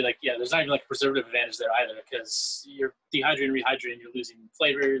 There's not really there's not even like a preservative advantage there either, because you're dehydrating, rehydrating, you're losing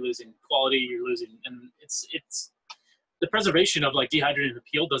flavor, you're losing quality, and it's the preservation of like dehydrated and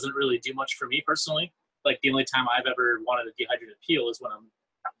peel doesn't really do much for me personally. Like the only time I've ever wanted a dehydrated peel is when I'm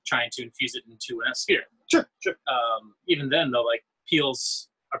trying to infuse it into a sphere. Sure. Even then though, like, peels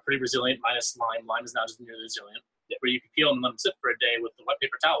are pretty resilient, minus lime. Lime is not as nearly resilient. Where you can peel them and let them sit for a day with the wet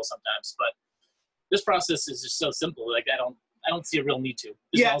paper towel sometimes. But this process is just so simple. Like I don't see a real need to.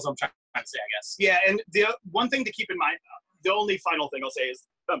 Is all I'm trying to say, I guess. Yeah, and the one thing to keep in mind, the only final thing I'll say is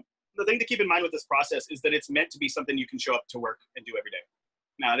the thing to keep in mind with this process is that it's meant to be something you can show up to work and do every day.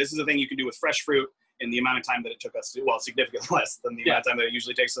 Now, this is a thing you can do with fresh fruit in the amount of time that it took us to do. Well, significantly less than the amount of time that it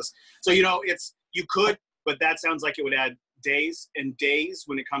usually takes us. So you could, but that sounds like it would add days and days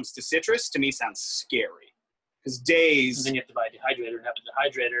when it comes to citrus. To me, sounds scary, because days. And then you have to buy a dehydrator and have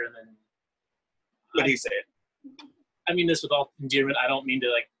a dehydrator, and then. What do you say? I mean this with all endearment. I don't mean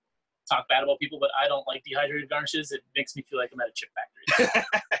to like talk bad about people, but I don't like dehydrated garnishes. It makes me feel like I'm at a chip factory.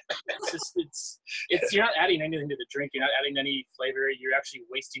 it's you're not adding anything to the drink. You're not adding any flavor. You're actually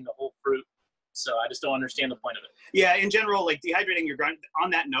wasting the whole fruit. So I just don't understand the point of it. Yeah, in general, like dehydrating your garnish, on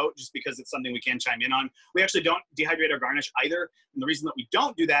that note, just because it's something we can chime in on, we actually don't dehydrate our garnish either. And the reason that we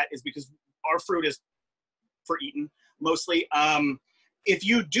don't do that is because our fruit is for eating mostly. If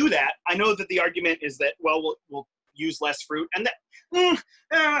you do that, I know that the argument is that, well, we'll use less fruit. And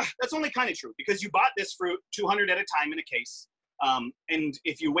that's only kind of true, because you bought this fruit 200 at a time in a case. And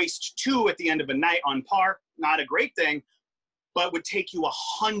if you waste 2 at the end of a night on par, not a great thing, but would take you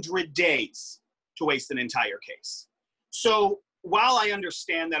 100 days to waste an entire case. So while I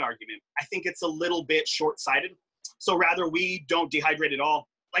understand that argument, I think it's a little bit short-sighted. So rather, we don't dehydrate at all.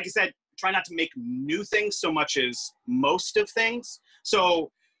 Like I said, try not to make new things so much as most of things.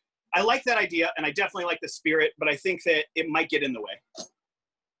 So I like that idea, and I definitely like the spirit, but I think that it might get in the way. I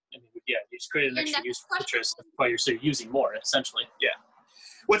mean, yeah, you just create an extra use for citrus while you're using more, essentially. Yeah.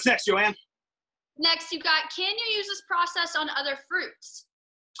 What's next, JoAnn? Next, you got, can you use this process on other fruits?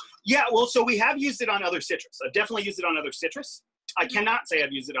 Yeah, well, so we have used it on other citrus. I've definitely used it on other citrus. I cannot say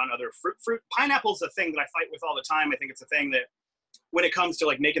I've used it on other fruit. Pineapple's a thing that I fight with all the time. I think it's a thing that when it comes to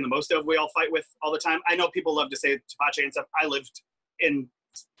like making the most of, we all fight with all the time. I know people love to say tepache and stuff. I lived in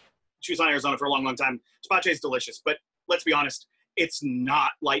Tucson, Arizona for a long, long time. Tepache is delicious, but let's be honest, it's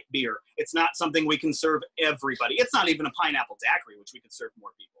not light beer. It's not something we can serve everybody. It's not even a pineapple daiquiri, which we could serve more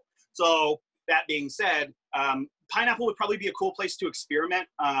people. So that being said, pineapple would probably be a cool place to experiment.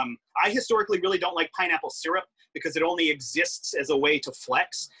 I historically really don't like pineapple syrup because it only exists as a way to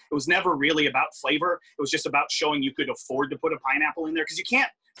flex. It was never really about flavor. It was just about showing you could afford to put a pineapple in there, because you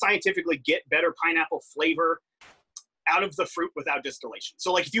can't scientifically get better pineapple flavor out of the fruit without distillation.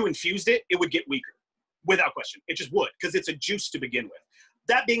 So like if you infused it, it would get weaker without question. It just would, because it's a juice to begin with.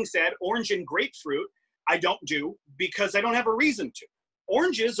 That being said, orange and grapefruit, I don't do because I don't have a reason to.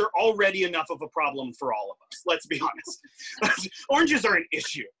 Oranges are already enough of a problem for all of us. Let's be honest. Oranges are an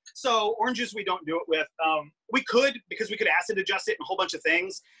issue. So oranges, we don't do it with. We could, because we could acid adjust it and a whole bunch of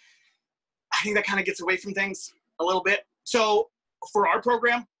things. I think that kind of gets away from things a little bit. So for our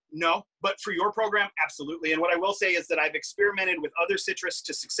program, no, but for your program, absolutely. And what I will say is that I've experimented with other citrus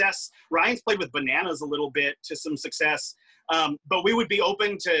to success. Ryan's played with bananas a little bit to some success. But we would be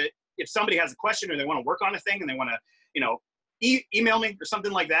open to, if somebody has a question or they want to work on a thing and they want to, email me or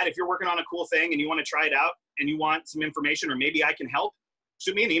something like that. If you're working on a cool thing and you want to try it out and you want some information or maybe I can help,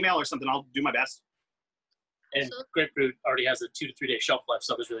 shoot me an email or something. I'll do my best. And grapefruit already has a 2 to 3 day shelf life,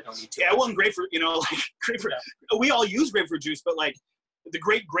 so there's really no need to. Yeah, well, and grapefruit, grapefruit. Yeah. We all use grapefruit juice, but like the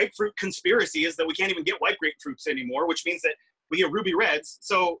great grapefruit conspiracy is that we can't even get white grapefruits anymore, which means that we get ruby reds,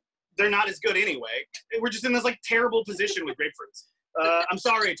 so they're not as good anyway. We're just in this like terrible position with grapefruits. I'm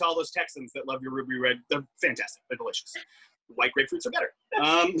sorry to all those Texans that love your ruby red. They're fantastic. They're delicious. White grapefruits are better.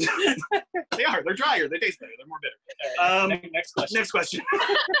 They are. They're drier. They taste better. They're more bitter. Next question. Next question.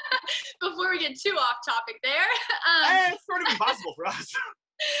 Before we get too off topic there. It's sort of impossible for us.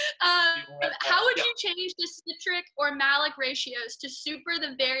 How would you change the citric or malic ratios to super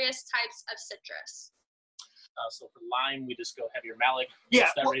the various types of citrus? So for lime, we just go heavier malic. Yeah,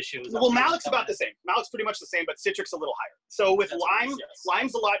 that ratio is malic's about the same. Malic's pretty much the same, but citric's a little higher. So with lime,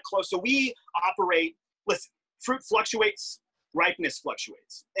 lime's a lot closer. So we operate, listen, fruit fluctuates, ripeness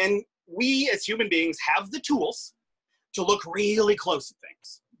fluctuates. And we as human beings have the tools to look really close at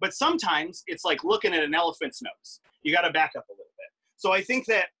things. But sometimes it's like looking at an elephant's nose. You got to back up a little bit. So I think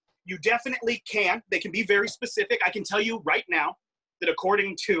that you definitely can. They can be very specific. I can tell you right now that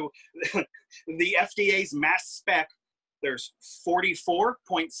according to the FDA's mass spec, there's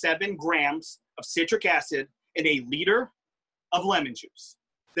 44.7 grams of citric acid in a liter of lemon juice.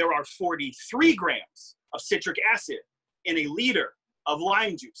 There are 43 grams of citric acid in a liter of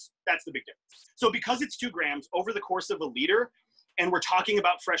lime juice. That's the big difference. So because it's 2 grams over the course of a liter, and we're talking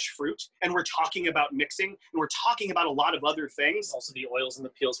about fresh fruit, and we're talking about mixing, and we're talking about a lot of other things. Also the oils and the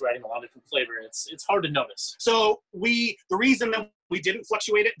peels are adding a lot of different flavor. It's hard to notice. So the reason that we didn't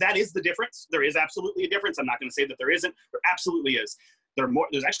fluctuate it, that is the difference. There is absolutely a difference. I'm not going to say that there isn't. There absolutely is.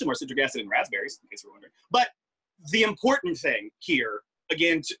 There's actually more citric acid in raspberries, in case you're wondering. But the important thing here,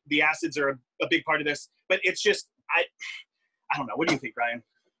 again, the acids are a big part of this, but it's just, I don't know. What do you think, Ryan?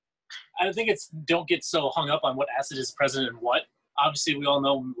 I think don't get so hung up on what acid is present in what. Obviously, we all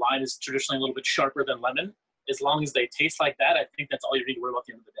know lime is traditionally a little bit sharper than lemon. As long as they taste like that, I think that's all you need to worry about at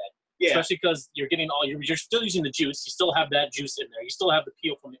the end of the day. Yeah. Especially because you're still using the juice. You still have that juice in there. You still have the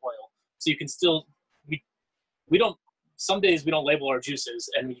peel from the oil. So you can still, we don't, some days we don't label our juices,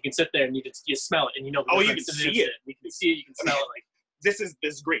 and you can sit there and you smell it, and you know the difference. You can see it. You can see it, you can smell it. Like this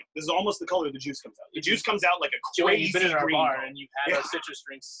is green. This is almost the color the juice comes out. The juice comes out like a crazy JoAnn, you've been in our green bar, and you've had our citrus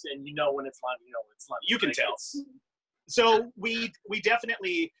drinks, and you know when it's lime, you know when it's lime. You can tell. So we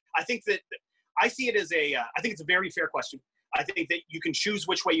definitely, I think that, I see it as I think it's a very fair question. I think that you can choose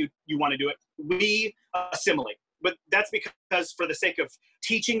which way you want to do it. We assimilate, but that's because for the sake of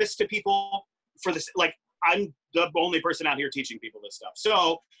teaching this to people, I'm the only person out here teaching people this stuff.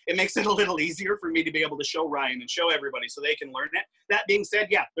 So it makes it a little easier for me to be able to show Ryan and show everybody so they can learn it. That being said,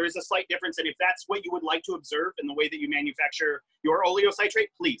 yeah, there is a slight difference. And if that's what you would like to observe in the way that you manufacture your oleocitrate,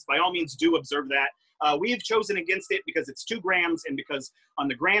 please, by all means, do observe that. We have chosen against it because it's 2 grams and because on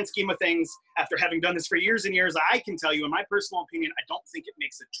the grand scheme of things, after having done this for years and years, I can tell you in my personal opinion, I don't think it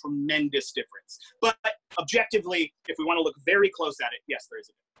makes a tremendous difference. But objectively, if we want to look very close at it, yes, there is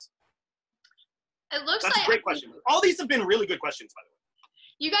a difference. It looks That's like a great question. All these have been really good questions, by the way.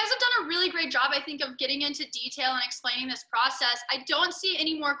 You guys have done a really great job, I think, of getting into detail and explaining this process. I don't see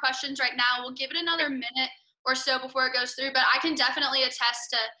any more questions right now. We'll give it another minute or so before it goes through, but I can definitely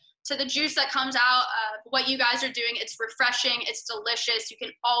attest to the juice that comes out, what you guys are doing. It's refreshing, it's delicious. You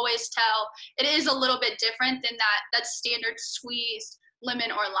can always tell it is a little bit different than that standard squeezed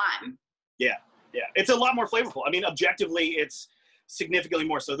lemon or lime. Yeah, it's a lot more flavorful. I mean, objectively, it's significantly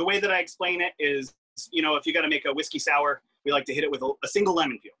more so. The way that I explain it is, if you got to make a whiskey sour, we like to hit it with a single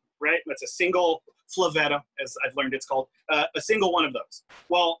lemon peel, right? That's a single flavetta, as I've learned it's called, a single one of those.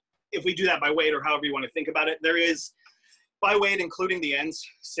 Well, if we do that by weight or however you want to think about it, there is, by weight, including the ends,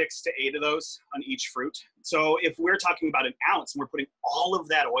 6 to 8 of those on each fruit. So if we're talking about an ounce and we're putting all of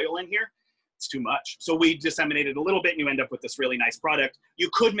that oil in here, it's too much. So we disseminate it a little bit and you end up with this really nice product. You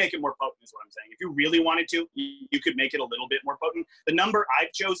could make it more potent is what I'm saying. If you really wanted to, you could make it a little bit more potent. The number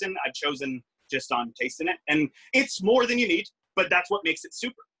I've chosen just on tasting it. And it's more than you need, but that's what makes it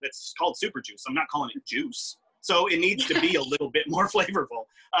super. It's called super juice. I'm not calling it juice. So it needs to be a little bit more flavorful.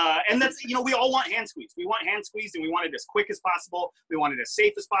 And that's, we all want hand squeeze. We want hand squeeze and we want it as quick as possible. We want it as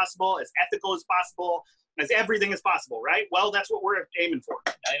safe as possible, as ethical as possible, as everything as possible, right? Well, that's what we're aiming for.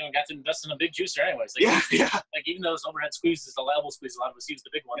 I don't got to invest in a big juicer anyways. Like even those overhead squeezes, the level squeeze, a lot of us use the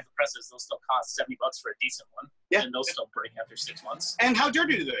big ones, the presses, they'll still cost $70 for a decent one. Yeah. And they'll still break after 6 months. And how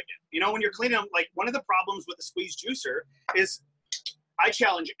dirty do they get? When you're cleaning them, like one of the problems with the squeeze juicer is I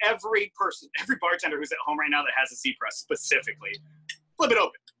challenge every person, every bartender who's at home right now that has a C-press specifically, flip it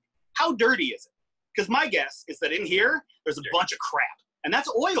open. How dirty is it? Because my guess is that in here, there's a bunch of crap. And that's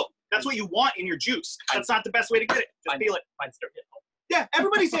oil. That's what you want in your juice. That's not the best way to get it. Just peel it. Mine's dirty at home. Yeah,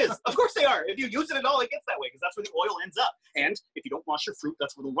 everybody's is. Of course they are. If you use it at all, it gets that way because that's where the oil ends up. And if you don't wash your fruit,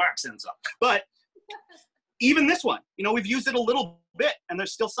 that's where the wax ends up. But even this one, we've used it a little bit and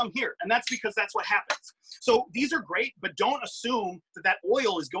there's still some here. And that's because that's what happens. So these are great, but don't assume that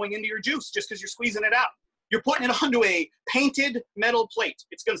oil is going into your juice just because you're squeezing it out. You're putting it onto a painted metal plate.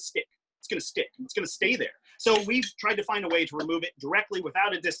 It's going to stick. It's going to stick. It's going to stay there. So we've tried to find a way to remove it directly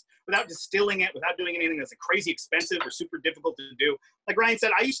without distilling it, without doing anything that's crazy expensive or super difficult to do. Like Ryan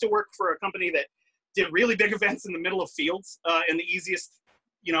said, I used to work for a company that did really big events in the middle of fields. And the easiest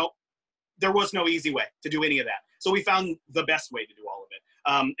you know, there was no easy way to do any of that. So we found the best way to do all of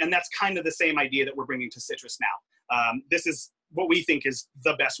it. And that's kind of the same idea that we're bringing to citrus now. This is what we think is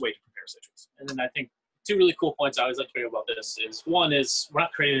the best way to prepare citrus. And then I think two really cool points I always like to make about this is, one is we're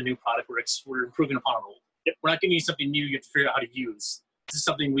not creating a new product, we're improving upon an old. Yep. We're not giving you something new you have to figure out how to use. This is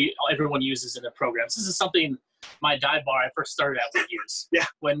something everyone uses in their programs. This is something my dive bar I first started at would use. Yeah.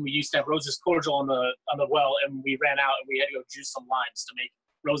 When we used to have Rose's cordial on the well, and we ran out and we had to go juice some limes to make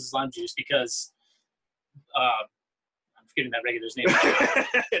Rose's lime juice because I'm forgetting that regular's name.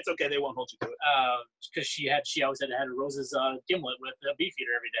 It's okay, they won't hold you to it. Because she always had to have Rose's gimlet with a beef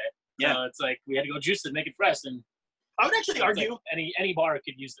eater every day. Yeah. It's like we had to go juice it and make it fresh. And I would actually argue like any bar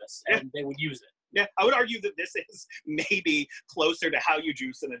could use this, and they would use it. Yeah, I would argue that this is maybe closer to how you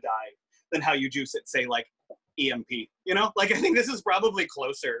juice in a dive than how you juice it, say, like EMP. You know, like I think this is probably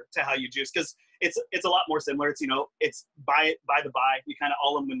closer to how you juice because it's a lot more similar. It's, you know, it's by the by. You kind of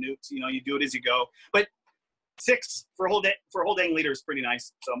all in minutes. You know, you do it as you go. But 6 for a whole dang liter is pretty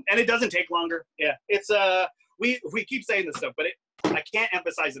nice. So, and it doesn't take longer. Yeah, it's we keep saying this stuff, but I can't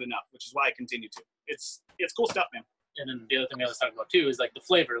emphasize it enough, which is why I continue to. It's cool stuff, man. And then the other thing I was talking about too is like the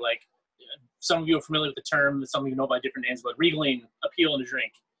flavor. Like some of you are familiar with the term, some of you know by different names, but regaling a peel in a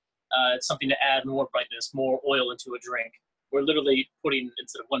drink. It's something to add more brightness, more oil into a drink. We're literally putting,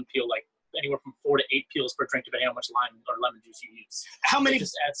 instead of one peel, like anywhere from 4 to 8 peels per drink, depending on how much lime or lemon juice you use. How many? It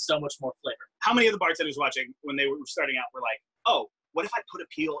just adds so much more flavor. How many of the bartenders watching, when they were starting out, were like, "Oh, what if I put a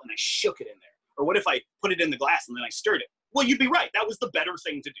peel and I shook it in there, or what if I put it in the glass and then I stirred it?" Well, you'd be right. That was the better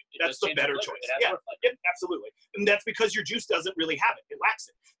thing to do. That's the better choice. Yeah, absolutely. And that's because your juice doesn't really have it. It lacks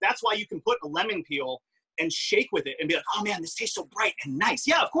it. That's why you can put a lemon peel and shake with it and be like, "Oh man, this tastes so bright and nice."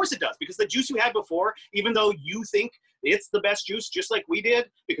 Yeah, of course it does, because the juice you had before, even though you think it's the best juice, just like we did,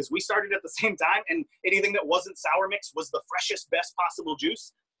 because we started at the same time, and anything that wasn't sour mix was the freshest, best possible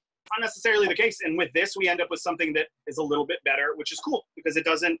juice. Not necessarily the case. And with this, we end up with something that is a little bit better, which is cool because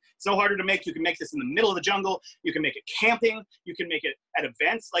it's no harder to make. You can make this in the middle of the jungle. You can make it camping. You can make it at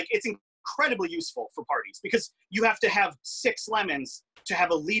events. Like, it's incredibly useful for parties because you have to have 6 lemons to have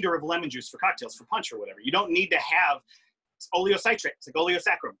a liter of lemon juice for cocktails, for punch or whatever. You don't need to have oleocitrate. It's like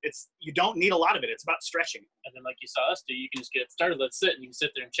oleosaccharum. You don't need a lot of it. It's about stretching. And then, like you saw us do, you can just get it started. Let's sit, and you can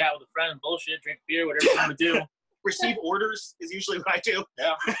sit there and chat with a friend, bullshit, drink beer, whatever you want to do. Receive orders is usually what I do.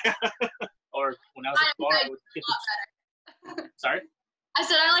 Yeah. Or when I was at the bar, I would get the... Sorry? I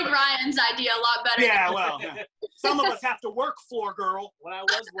said I like Ryan's idea a lot better. Yeah, well, some of us have to work, floor girl. When I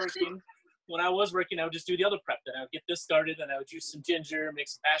was working, I would just do the other prep. Then I would get this started, and I would juice some ginger, make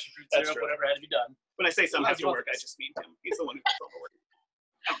some passion fruit syrup, whatever had to be done. When I say some have to work, I just mean him. He's the one who does all the work.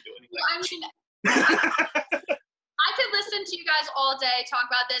 I don't do anything. Well, I mean, I could listen to you guys all day talk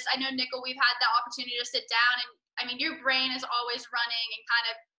about this. I know, Nickle, we've had the opportunity to sit down, and I mean, your brain is always running and kind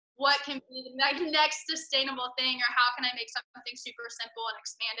of what can be the next sustainable thing, or how can I make something super simple and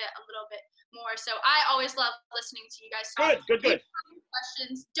expand it a little bit more. So I always love listening to you guys talk. Good. If you have any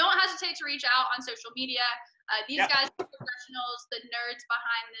questions, don't hesitate to reach out on social media. These guys are professionals, the nerds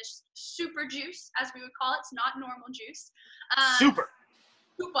behind this super juice, as we would call it. It's not normal juice. Super.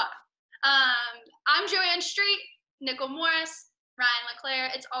 I'm JoAnn Street, Nickle Morris, Ryan LeClaire.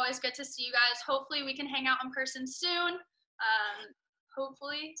 It's always good to see you guys. Hopefully we can hang out in person soon.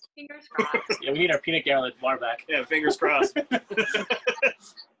 Hopefully, fingers crossed. Yeah, we need our peanut gallery bar back. Yeah, fingers crossed.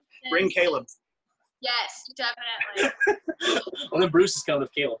 Bring Caleb. Yes, definitely. Well, then Bruce is coming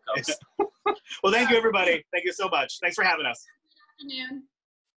if Caleb comes. Well, thank you, everybody. Thank you so much. Thanks for having us. Good afternoon.